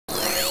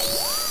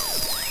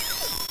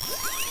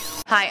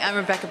Hi, I'm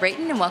Rebecca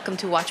Brayton and welcome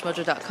to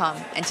WatchMojo.com,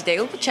 and today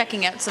we'll be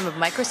checking out some of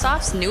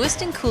Microsoft's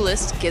newest and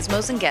coolest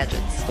gizmos and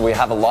gadgets. We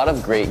have a lot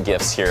of great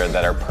gifts here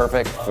that are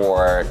perfect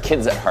for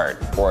kids at heart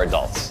or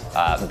adults,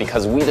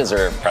 because we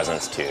deserve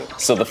presents too.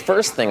 So the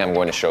first thing I'm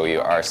going to show you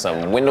are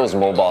some Windows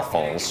mobile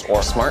phones or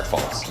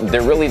smartphones.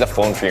 They're really the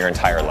phone for your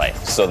entire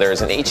life. So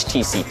there's an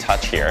HTC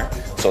Touch here,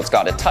 so it's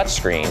got a touch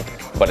screen,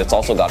 but it's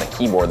also got a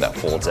keyboard that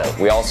folds out.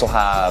 We also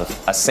have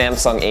a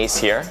Samsung Ace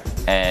here,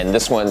 and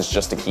this one's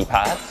just a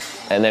keypad.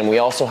 And then we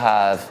also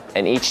have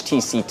an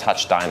HTC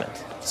Touch Diamond.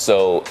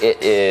 So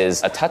it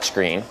is a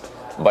touchscreen,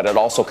 but it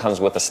also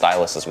comes with a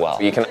stylus as well.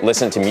 You can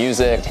listen to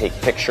music, take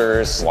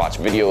pictures, watch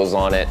videos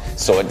on it,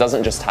 so it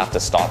doesn't just have to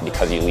stop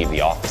because you leave the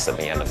office at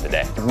the end of the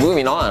day.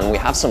 Moving on, we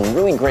have some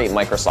really great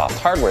Microsoft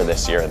hardware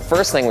this year. The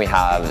first thing we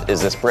have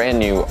is this brand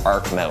new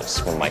Arc mouse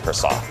from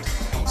Microsoft.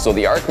 So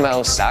the Arc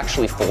mouse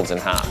actually folds in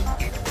half.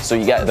 So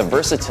you get the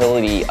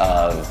versatility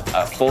of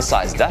a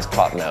full-size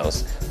desktop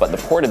mouse, but the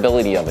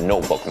portability of a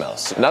notebook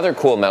mouse. Another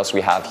cool mouse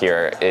we have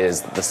here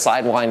is the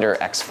Sidewinder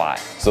X5.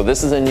 So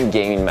this is a new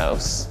gaming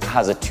mouse. It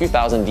has a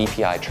 2000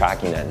 DPI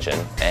tracking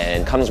engine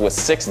and comes with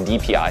 6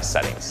 DPI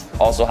settings.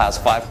 Also has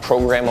 5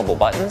 programmable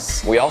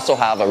buttons. We also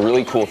have a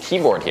really cool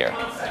keyboard here.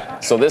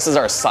 So this is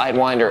our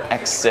Sidewinder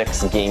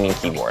X6 gaming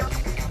keyboard.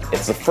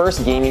 It's the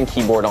first gaming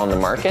keyboard on the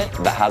market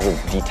that has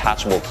a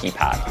detachable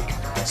keypad.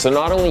 So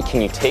not only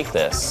can you take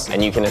this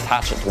and you can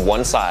attach it to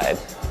one side,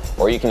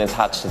 or you can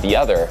attach to the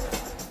other,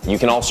 you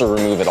can also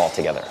remove it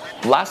altogether.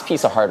 Last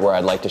piece of hardware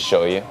I'd like to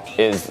show you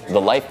is the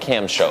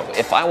LifeCam Show.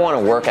 If I want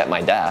to work at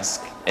my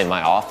desk in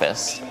my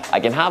office, I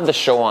can have the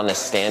show on this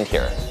stand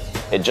here.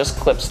 It just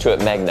clips to it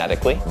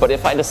magnetically, but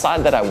if I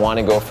decide that I want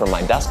to go from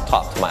my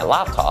desktop to my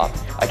laptop,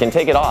 I can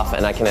take it off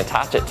and I can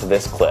attach it to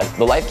this clip.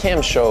 The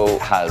LifeCam Show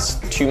has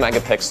 2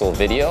 megapixel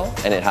video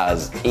and it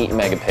has 8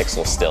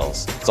 megapixel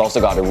stills. It's also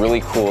got a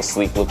really cool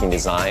sleek looking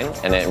design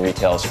and it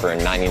retails for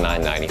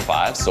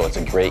 $99.95, so it's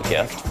a great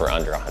gift for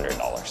under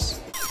 $100.